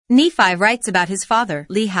Nephi writes about his father,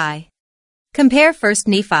 Lehi. Compare 1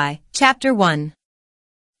 Nephi, chapter 1.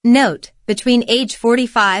 Note, between age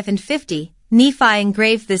 45 and 50, Nephi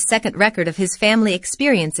engraved this second record of his family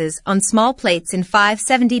experiences on small plates in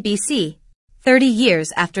 570 BC, 30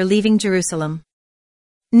 years after leaving Jerusalem.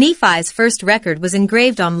 Nephi's first record was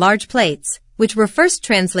engraved on large plates, which were first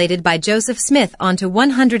translated by Joseph Smith onto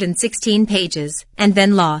 116 pages, and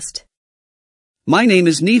then lost. My name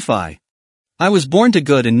is Nephi. I was born to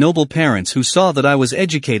good and noble parents who saw that I was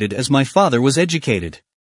educated as my father was educated.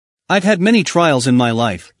 I've had many trials in my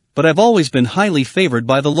life, but I've always been highly favored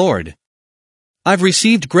by the Lord. I've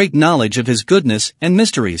received great knowledge of His goodness and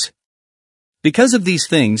mysteries. Because of these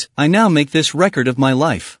things, I now make this record of my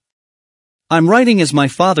life. I'm writing as my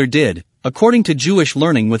father did, according to Jewish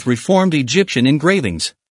learning with Reformed Egyptian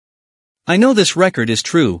engravings. I know this record is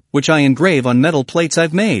true, which I engrave on metal plates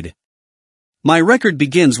I've made. My record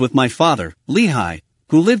begins with my father, Lehi,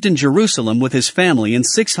 who lived in Jerusalem with his family in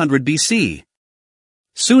 600 BC.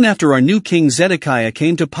 Soon after our new king Zedekiah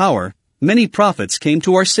came to power, many prophets came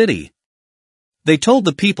to our city. They told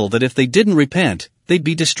the people that if they didn't repent, they'd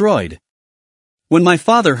be destroyed. When my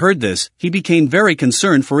father heard this, he became very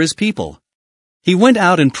concerned for his people. He went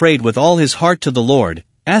out and prayed with all his heart to the Lord,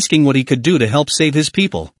 asking what he could do to help save his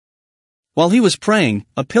people. While he was praying,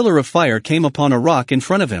 a pillar of fire came upon a rock in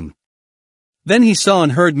front of him. Then he saw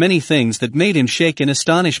and heard many things that made him shake in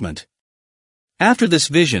astonishment. After this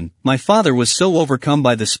vision, my father was so overcome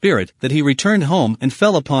by the Spirit that he returned home and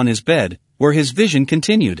fell upon his bed, where his vision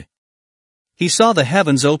continued. He saw the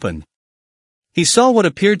heavens open. He saw what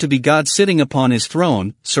appeared to be God sitting upon his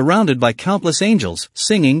throne, surrounded by countless angels,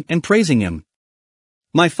 singing and praising him.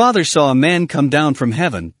 My father saw a man come down from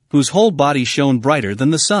heaven, whose whole body shone brighter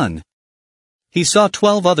than the sun. He saw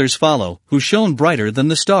 12 others follow, who shone brighter than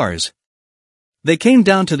the stars. They came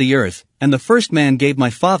down to the earth, and the first man gave my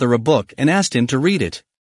father a book and asked him to read it.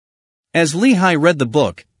 As Lehi read the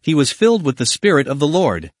book, he was filled with the Spirit of the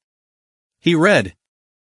Lord. He read,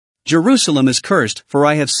 "Jerusalem is cursed, for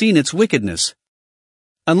I have seen its wickedness.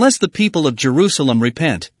 Unless the people of Jerusalem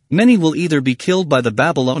repent, many will either be killed by the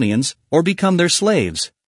Babylonians, or become their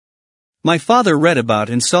slaves." My father read about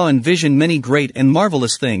and saw in vision many great and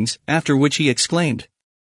marvelous things, after which he exclaimed,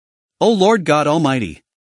 "O Lord God Almighty!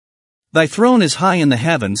 Thy throne is high in the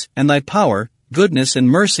heavens, and thy power, goodness and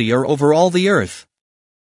mercy are over all the earth.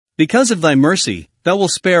 Because of thy mercy, thou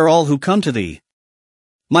wilt spare all who come to thee."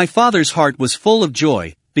 My father's heart was full of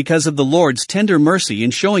joy, because of the Lord's tender mercy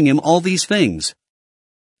in showing him all these things.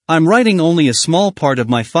 I'm writing only a small part of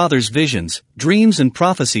my father's visions, dreams and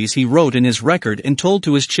prophecies he wrote in his record and told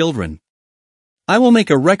to his children. I will make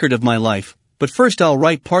a record of my life, but first I'll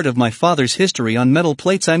write part of my father's history on metal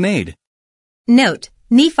plates I made. Note,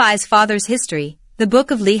 Nephi's father's history, the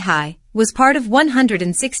Book of Lehi, was part of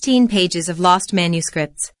 116 pages of lost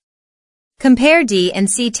manuscripts. Compare D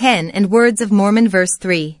and C 10 and Words of Mormon verse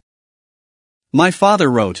 3. My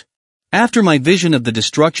father wrote, "After my vision of the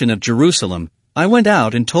destruction of Jerusalem, I went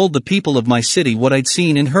out and told the people of my city what I'd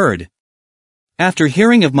seen and heard. After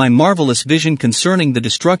hearing of my marvelous vision concerning the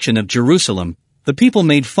destruction of Jerusalem, the people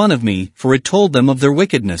made fun of me, for it told them of their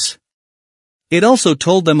wickedness. It also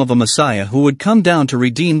told them of a Messiah who would come down to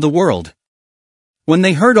redeem the world. When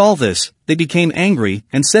they heard all this, they became angry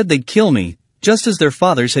and said they'd kill me, just as their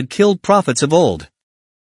fathers had killed prophets of old.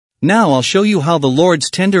 Now I'll show you how the Lord's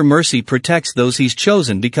tender mercy protects those He's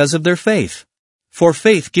chosen because of their faith. For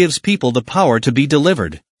faith gives people the power to be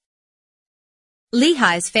delivered."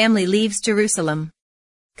 Lehi's family leaves Jerusalem.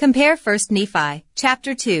 Compare 1 Nephi,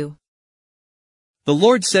 chapter 2. The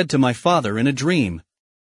Lord said to my father in a dream,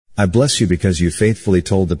 "I bless you because you faithfully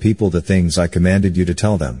told the people the things I commanded you to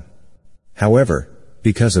tell them. However,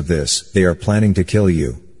 because of this, they are planning to kill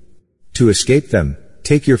you. To escape them,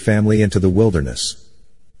 take your family into the wilderness."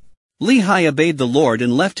 Lehi obeyed the Lord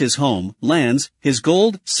and left his home, lands, his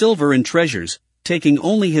gold, silver and treasures, taking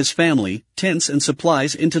only his family, tents and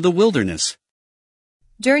supplies into the wilderness.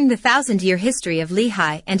 During the 1,000-year history of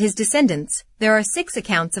Lehi and his descendants, there are 6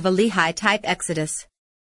 accounts of a Lehi-type exodus.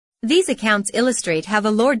 These accounts illustrate how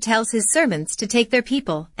the Lord tells His servants to take their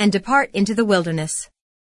people and depart into the wilderness.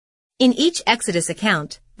 In each Exodus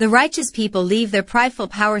account, the righteous people leave their prideful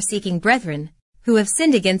power-seeking brethren, who have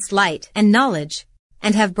sinned against light and knowledge,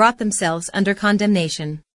 and have brought themselves under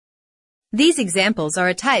condemnation. These examples are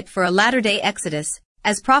a type for a latter-day Exodus,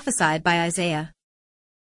 as prophesied by Isaiah.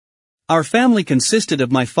 Our family consisted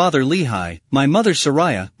of my father Lehi, my mother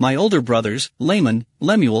Sariah, my older brothers, Laman,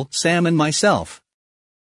 Lemuel, Sam and myself.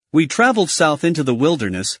 We traveled south into the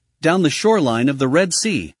wilderness, down the shoreline of the Red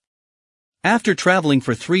Sea. After traveling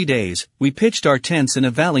for 3 days, we pitched our tents in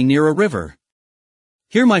a valley near a river.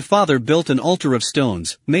 Here my father built an altar of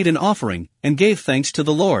stones, made an offering, and gave thanks to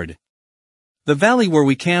the Lord. The valley where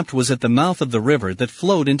we camped was at the mouth of the river that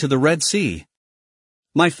flowed into the Red Sea.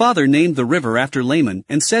 My father named the river after Laman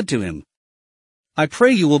and said to him, I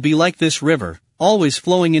pray you will be like this river, always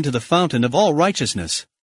flowing into the fountain of all righteousness.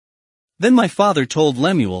 Then my father told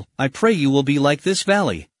Lemuel, I pray you will be like this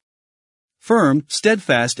valley, firm,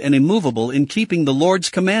 steadfast and immovable in keeping the Lord's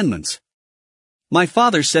commandments. My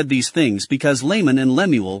father said these things because Laman and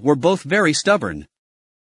Lemuel were both very stubborn.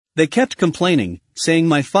 They kept complaining, saying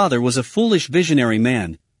my father was a foolish visionary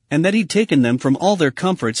man, and that he'd taken them from all their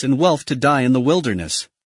comforts and wealth to die in the wilderness.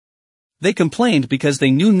 They complained because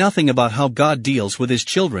they knew nothing about how God deals with his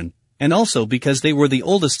children, and also because they were the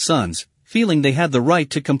oldest sons, feeling they had the right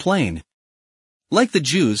to complain. Like the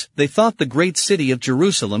Jews, they thought the great city of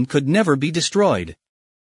Jerusalem could never be destroyed.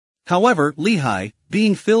 However, Lehi,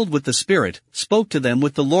 being filled with the Spirit, spoke to them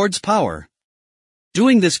with the Lord's power.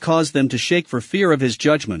 Doing this caused them to shake for fear of his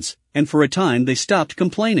judgments, and for a time they stopped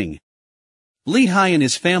complaining. Lehi and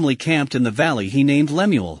his family camped in the valley he named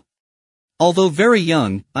Lemuel. Although very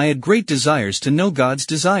young, I had great desires to know God's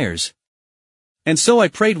desires. And so I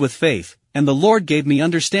prayed with faith, and the Lord gave me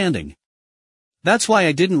understanding. That's why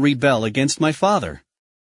I didn't rebel against my father.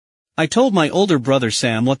 I told my older brother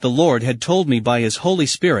Sam what the Lord had told me by his Holy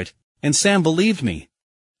Spirit, and Sam believed me.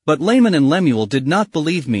 But Laman and Lemuel did not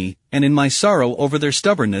believe me, and in my sorrow over their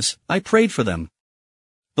stubbornness, I prayed for them.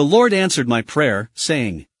 The Lord answered my prayer,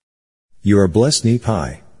 saying, You are blessed,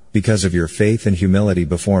 Nephi, because of your faith and humility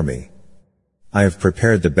before me. I have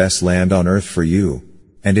prepared the best land on earth for you,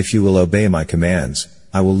 and if you will obey my commands,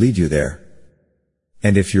 I will lead you there.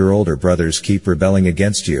 And if your older brothers keep rebelling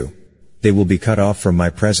against you, they will be cut off from my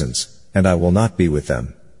presence, and I will not be with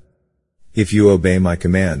them. If you obey my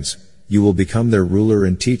commands, you will become their ruler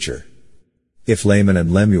and teacher. If Laman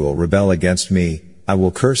and Lemuel rebel against me, I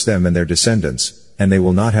will curse them and their descendants, and they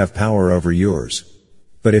will not have power over yours.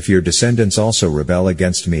 But if your descendants also rebel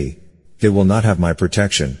against me, they will not have my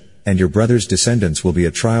protection, and your brothers' descendants will be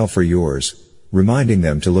a trial for yours, reminding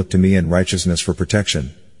them to look to me in righteousness for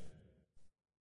protection.